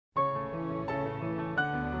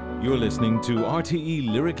You're listening to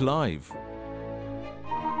RTE Lyric Live.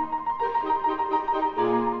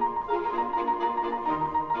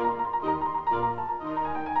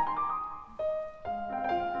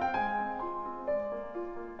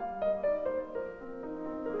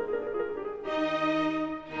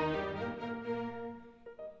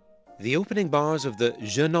 The opening bars of the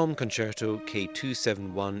Jeunehomme Concerto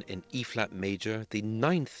K271 in E-flat major, the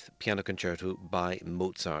ninth piano concerto by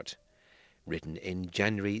Mozart, written in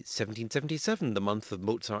January 1777, the month of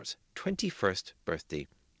Mozart's 21st birthday.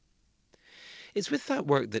 It's with that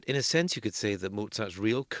work that, in a sense, you could say that Mozart's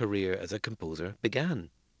real career as a composer began.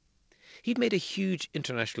 He'd made a huge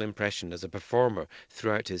international impression as a performer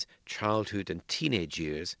throughout his childhood and teenage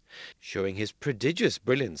years, showing his prodigious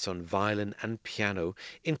brilliance on violin and piano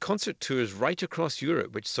in concert tours right across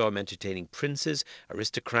Europe, which saw him entertaining princes,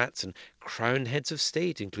 aristocrats and crowned heads of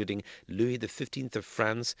state, including Louis XV of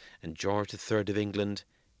France and George III of England,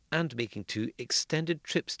 and making 2 extended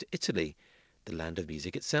trips to Italy, the land of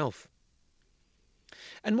music itself.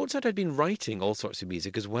 And Mozart had been writing all sorts of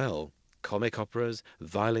music as well. Comic operas,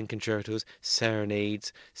 violin concertos,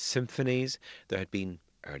 serenades, symphonies. There had been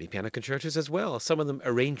early piano concertos as well, some of them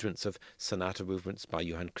arrangements of sonata movements by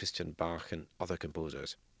Johann Christian Bach and other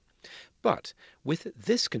composers. But with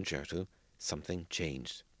this concerto, something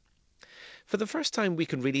changed. For the first time, we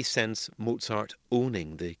can really sense Mozart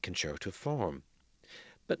owning the concerto form.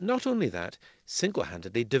 But not only that,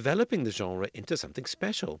 single-handedly developing the genre into something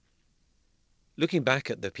special. Looking back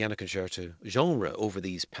at the piano concerto genre over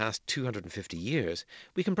these past 250 years,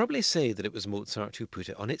 we can probably say that it was Mozart who put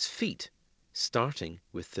it on its feet, starting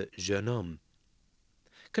with the Jeunehomme.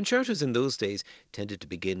 Concertos in those days tended to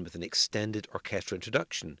begin with an extended orchestral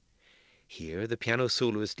introduction. Here, the piano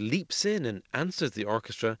soloist leaps in and answers the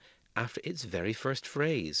orchestra after its very first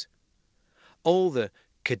phrase. All the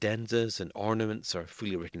cadenzas and ornaments are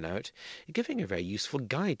fully written out, giving a very useful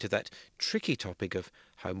guide to that tricky topic of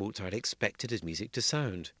how Mozart expected his music to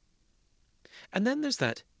sound. And then there's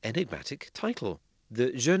that enigmatic title.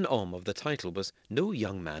 The Jeunehomme of the title was no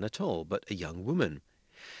young man at all, but a young woman.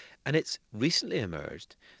 And it's recently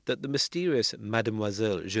emerged that the mysterious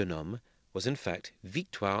Mademoiselle Jeunehomme was in fact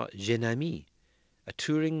Victoire Jeunehomme, a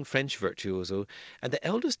touring French virtuoso and the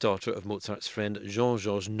eldest daughter of Mozart's friend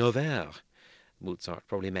Jean-Georges Noverre. Mozart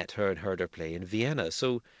probably met her and heard her play in Vienna,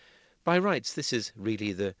 so by rights this is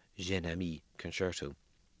really the Jeunehomme concerto.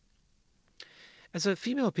 As a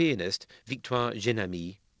female pianist, Victoire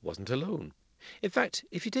Jeunehomme wasn't alone. In fact,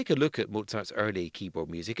 if you take a look at Mozart's early keyboard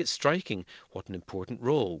music, it's striking what an important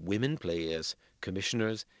role women play as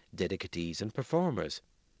commissioners, dedicatees and performers.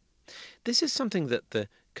 This is something that the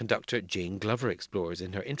conductor Jane Glover explores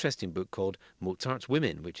in her interesting book called Mozart's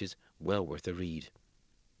Women, which is well worth a read.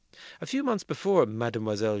 A few months before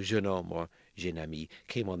Mademoiselle Jeunehomme or Jeunehomme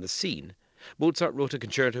came on the scene, Mozart wrote a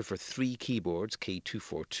concerto for 3 keyboards,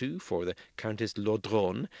 K242, for the Countess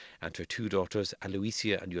Laudron and her 2 daughters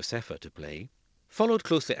Aloysia and Josefa to play, followed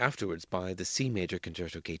closely afterwards by the C major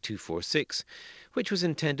concerto K246, which was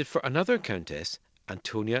intended for another countess,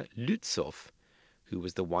 Antonia Lützow, who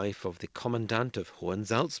was the wife of the commandant of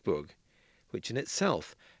Hohensalzburg, which in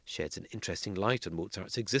itself sheds an interesting light on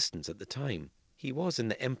Mozart's existence at the time. He was in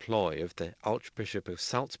the employ of the Archbishop of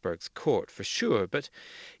Salzburg's court for sure, but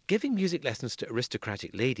giving music lessons to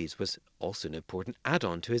aristocratic ladies was also an important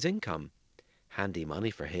add-on to his income. Handy money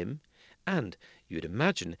for him, and, you'd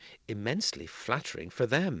imagine, immensely flattering for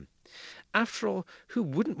them. After all, who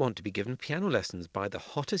wouldn't want to be given piano lessons by the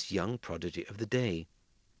hottest young prodigy of the day?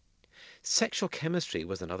 Sexual chemistry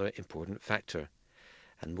was another important factor,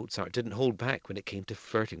 and Mozart didn't hold back when it came to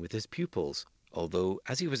flirting with his pupils. Although,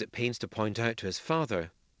 as he was at pains to point out to his father,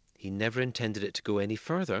 he never intended it to go any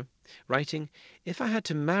further, writing, "If I had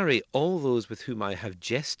to marry all those with whom I have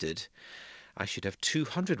jested, I should have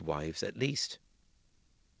 200 wives at least."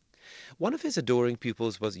 One of his adoring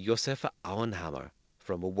pupils was Josefa Auenhammer,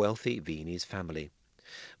 from a wealthy Viennese family.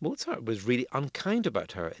 Mozart was really unkind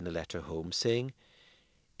about her in a letter home, saying,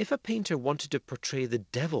 if a painter wanted to portray the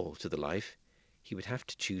devil to the life, he would have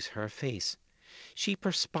to choose her face. She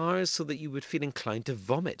perspires so that you would feel inclined to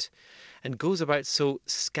vomit, and goes about so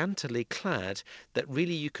scantily clad that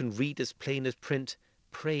really you can read as plain as print,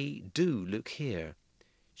 "Pray do look here.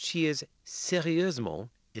 She is sérieusement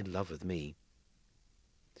in love with me."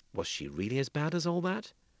 Was she really as bad as all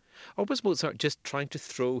that? Or was Mozart just trying to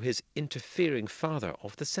throw his interfering father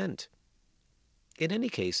off the scent? In any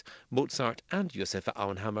case, Mozart and Josefa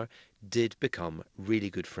Auenhammer did become really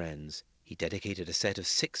good friends. He dedicated a set of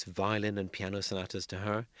 6 violin and piano sonatas to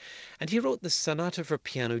her, and he wrote the Sonata for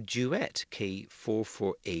Piano Duet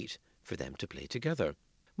K448 for them to play together.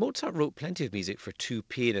 Mozart wrote plenty of music for two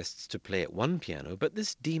pianists to play at one piano, but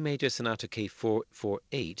this D major Sonata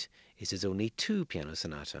K448 is his only two-piano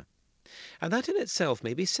sonata. And that in itself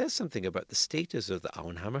maybe says something about the status of the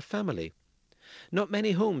Auenhammer family. Not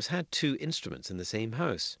many homes had two instruments in the same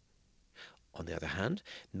house. On the other hand,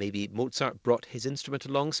 maybe Mozart brought his instrument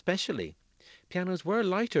along specially. Pianos were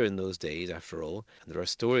lighter in those days, after all, and there are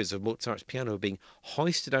stories of Mozart's piano being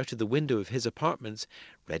hoisted out of the window of his apartments,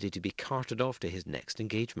 ready to be carted off to his next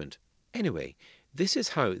engagement. Anyway, this is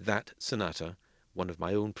how that sonata, one of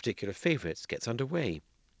my own particular favourites, gets underway.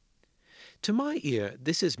 To my ear,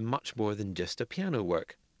 this is much more than just a piano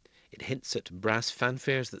work. It hints at brass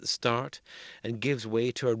fanfares at the start and gives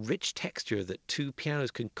way to a rich texture that two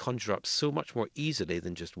pianos can conjure up so much more easily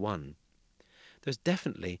than just one. There's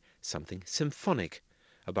definitely something symphonic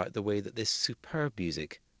about the way that this superb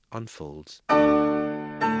music unfolds.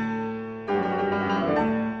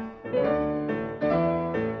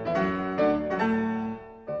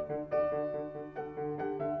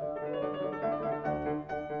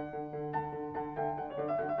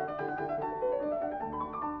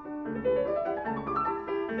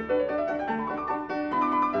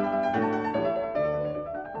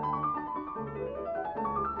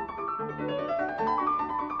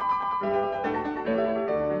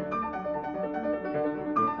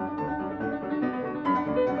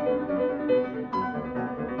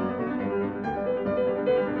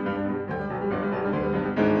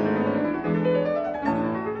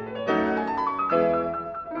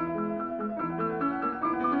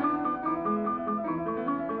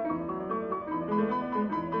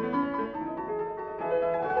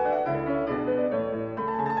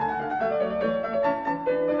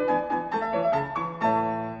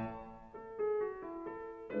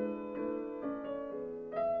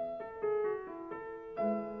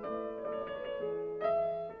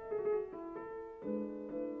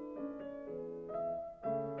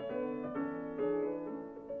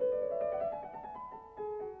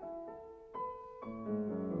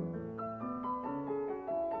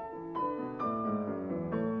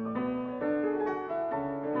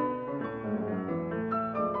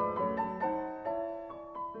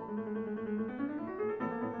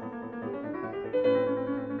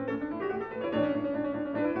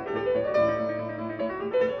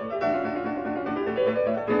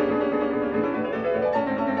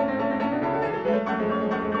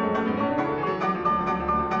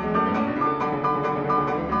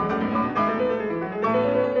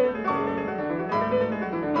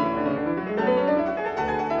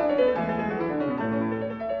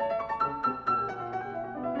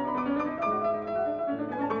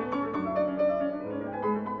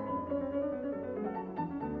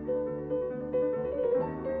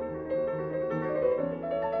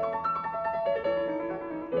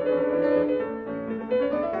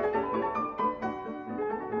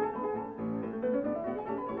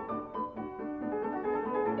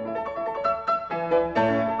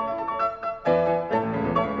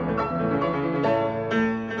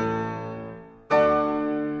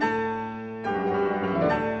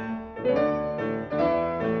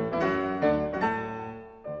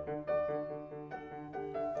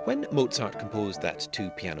 When Mozart composed that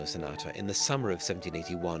two-piano sonata in the summer of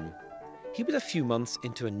 1781, he was a few months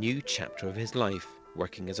into a new chapter of his life,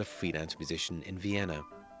 working as a freelance musician in Vienna.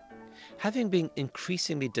 Having been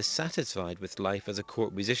increasingly dissatisfied with life as a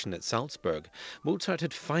court musician at Salzburg, Mozart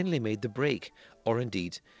had finally made the break, or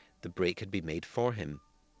indeed, the break had been made for him.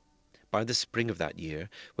 By the spring of that year,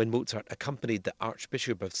 when Mozart accompanied the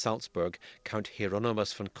Archbishop of Salzburg, Count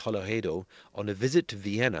Hieronymus von Colloredo, on a visit to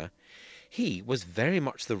Vienna, he was very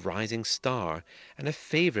much the rising star and a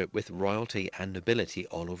favourite with royalty and nobility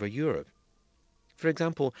all over Europe. For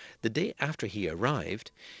example, the day after he arrived,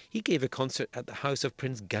 he gave a concert at the house of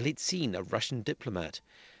Prince Galitzin, a Russian diplomat,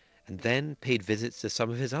 and then paid visits to some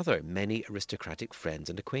of his other many aristocratic friends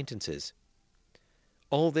and acquaintances.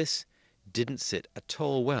 All this didn't sit at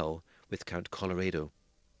all well with Count Colloredo.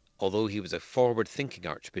 Although he was a forward-thinking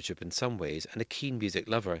archbishop in some ways and a keen music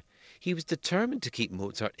lover, he was determined to keep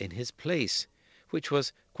Mozart in his place, which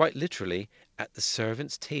was, quite literally, at the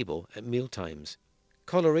servants' table at mealtimes.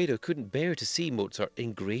 Colloredo couldn't bear to see Mozart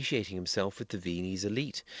ingratiating himself with the Viennese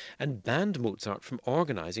elite and banned Mozart from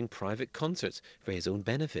organising private concerts for his own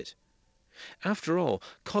benefit. After all,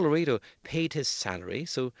 Colloredo paid his salary,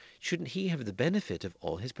 so shouldn't he have the benefit of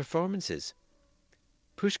all his performances?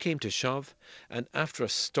 Push came to shove, and after a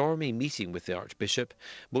stormy meeting with the Archbishop,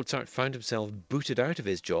 Mozart found himself booted out of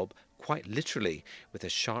his job, quite literally, with a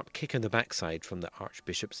sharp kick in the backside from the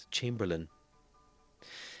Archbishop's chamberlain.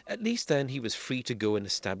 At least then he was free to go and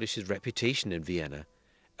establish his reputation in Vienna,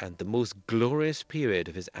 and the most glorious period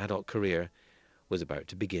of his adult career was about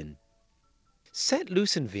to begin. Set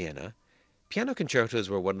loose in Vienna, piano concertos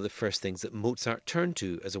were one of the first things that Mozart turned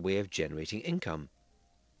to as a way of generating income.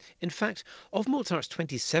 In fact, of Mozart's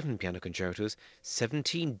 27 piano concertos,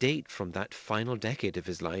 17 date from that final decade of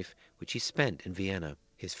his life which he spent in Vienna.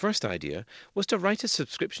 His first idea was to write a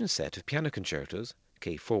subscription set of piano concertos,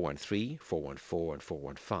 K413, 414 and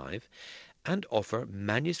 415, and offer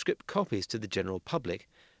manuscript copies to the general public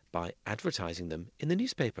by advertising them in the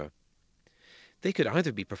newspaper. They could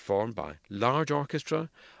either be performed by large orchestra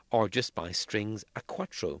or just by strings a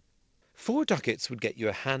quattro. 4 ducats would get you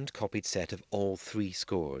a hand-copied set of all 3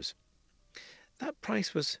 scores. That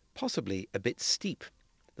price was possibly a bit steep.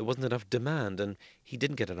 There wasn't enough demand and he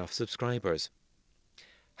didn't get enough subscribers.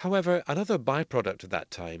 However, another byproduct of that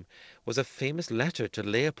time was a famous letter to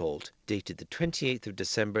Leopold dated the 28th of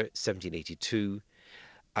December 1782,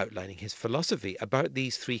 outlining his philosophy about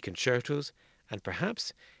these 3 concertos and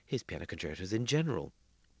perhaps his piano concertos in general.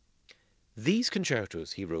 These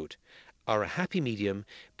concertos, he wrote, are a happy medium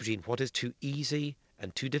between what is too easy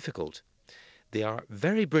and too difficult. They are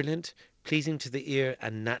very brilliant, pleasing to the ear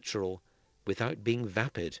and natural, without being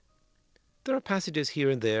vapid. There are passages here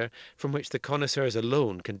and there from which the connoisseurs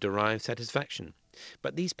alone can derive satisfaction,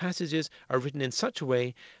 but these passages are written in such a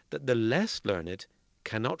way that the less learned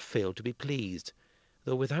cannot fail to be pleased,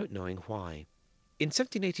 though without knowing why. In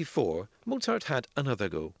 1784, Mozart had another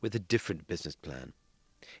go with a different business plan.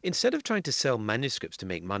 Instead of trying to sell manuscripts to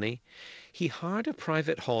make money, he hired a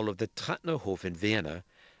private hall of the Tratnorhof in Vienna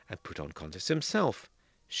and put on concerts himself,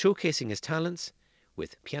 showcasing his talents,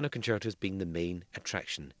 with piano concertos being the main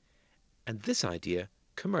attraction. And this idea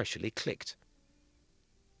commercially clicked.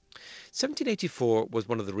 1784 was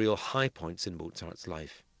one of the real high points in Mozart's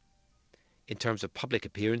life. In terms of public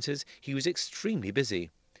appearances, he was extremely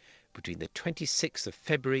busy. Between the 26th of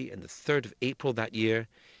February and the 3rd of April that year,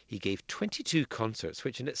 he gave 22 concerts,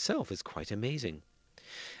 which in itself is quite amazing.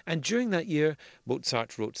 And during that year,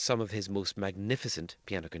 Mozart wrote some of his most magnificent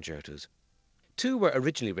piano concertos. 2 were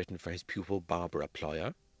originally written for his pupil Barbara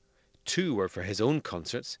Pleuer. 2 were for his own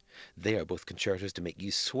concerts. They are both concertos to make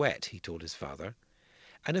you sweat, he told his father.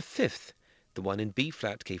 And a 5th, the one in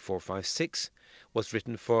B-flat K456, was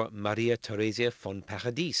written for Maria Theresia von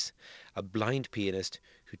Paradis, a blind pianist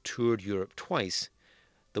who toured Europe twice,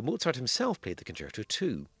 though Mozart himself played the concerto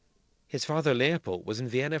too. His father Leopold was in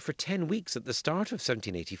Vienna for 10 weeks at the start of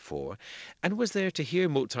 1784 and was there to hear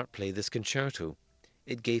Mozart play this concerto.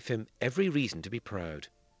 It gave him every reason to be proud.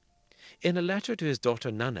 In a letter to his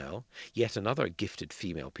daughter Nannerl, yet another gifted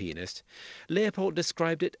female pianist, Leopold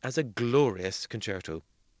described it as a glorious concerto.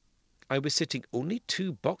 I was sitting only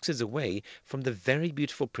 2 boxes away from the very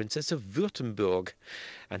beautiful Princess of Württemberg,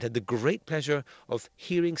 and had the great pleasure of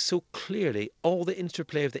hearing so clearly all the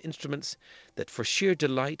interplay of the instruments that for sheer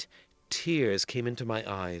delight tears came into my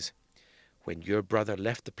eyes. When your brother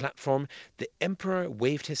left the platform, the Emperor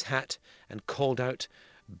waved his hat and called out,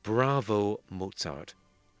 "Bravo, Mozart."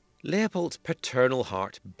 Leopold's paternal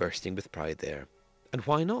heart bursting with pride there. And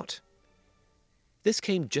why not? This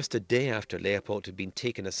came just a day after Leopold had been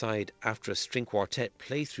taken aside after a string quartet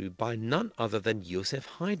playthrough by none other than Joseph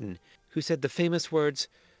Haydn, who said the famous words,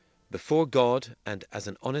 "Before God and as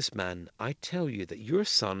an honest man, I tell you that your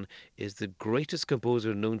son is the greatest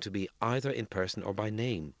composer known to me either in person or by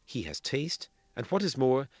name. He has taste, and what is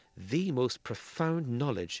more, the most profound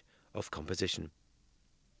knowledge of composition."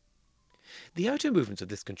 The outer movements of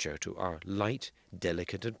this concerto are light,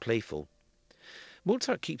 delicate, and playful.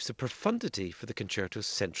 Mozart keeps the profundity for the concerto's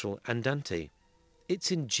central andante.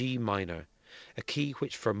 It's in G minor, a key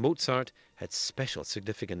which for Mozart had special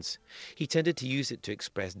significance. He tended to use it to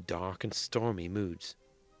express dark and stormy moods.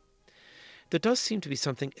 There does seem to be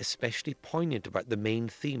something especially poignant about the main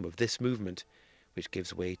theme of this movement, which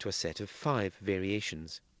gives way to a set of 5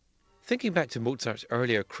 variations. Thinking back to Mozart's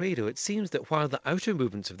earlier credo, it seems that while the outer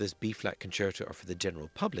movements of this B-flat concerto are for the general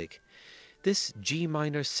public, this G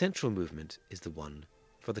minor central movement is the one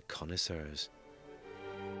for the connoisseurs.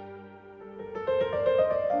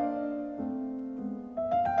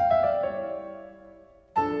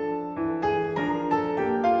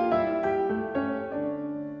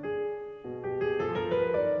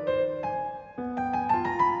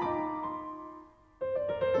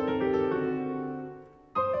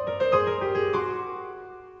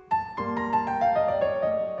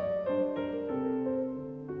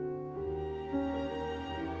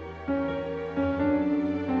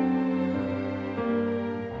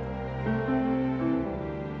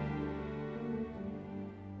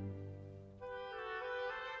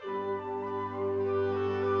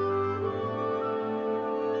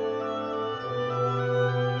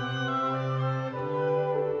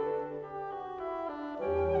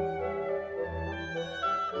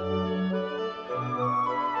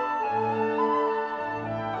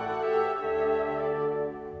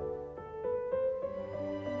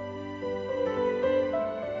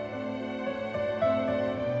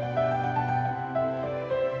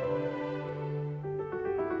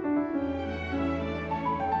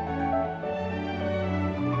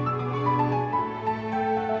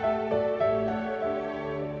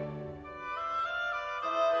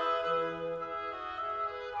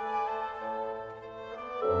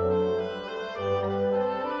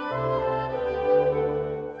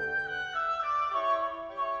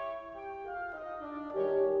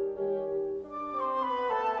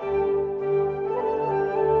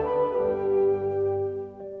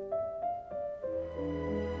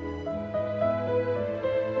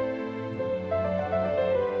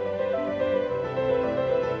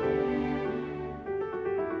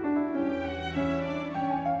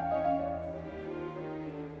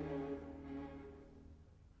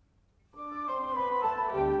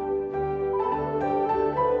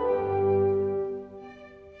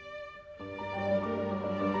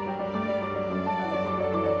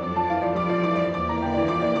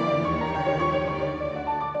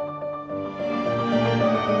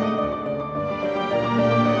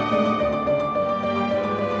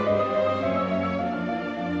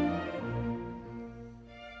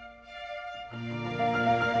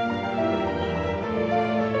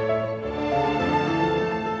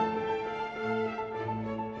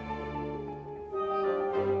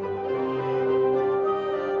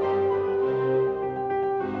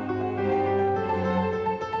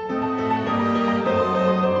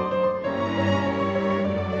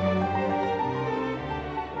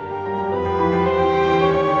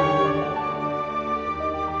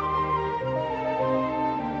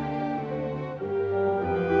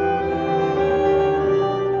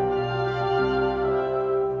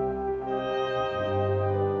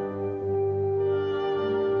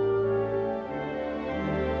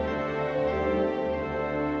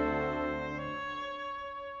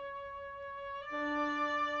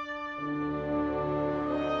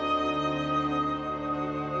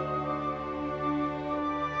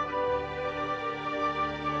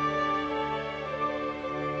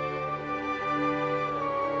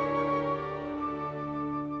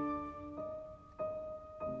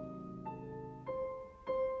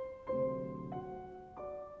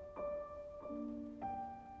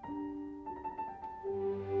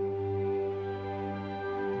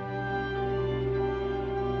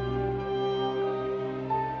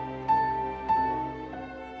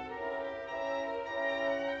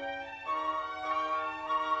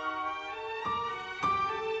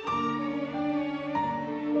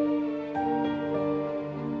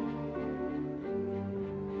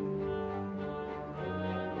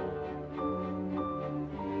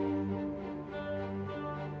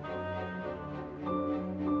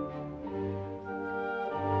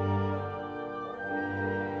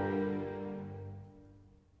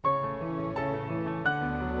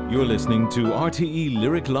 You're listening to RTE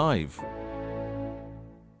Lyric Live,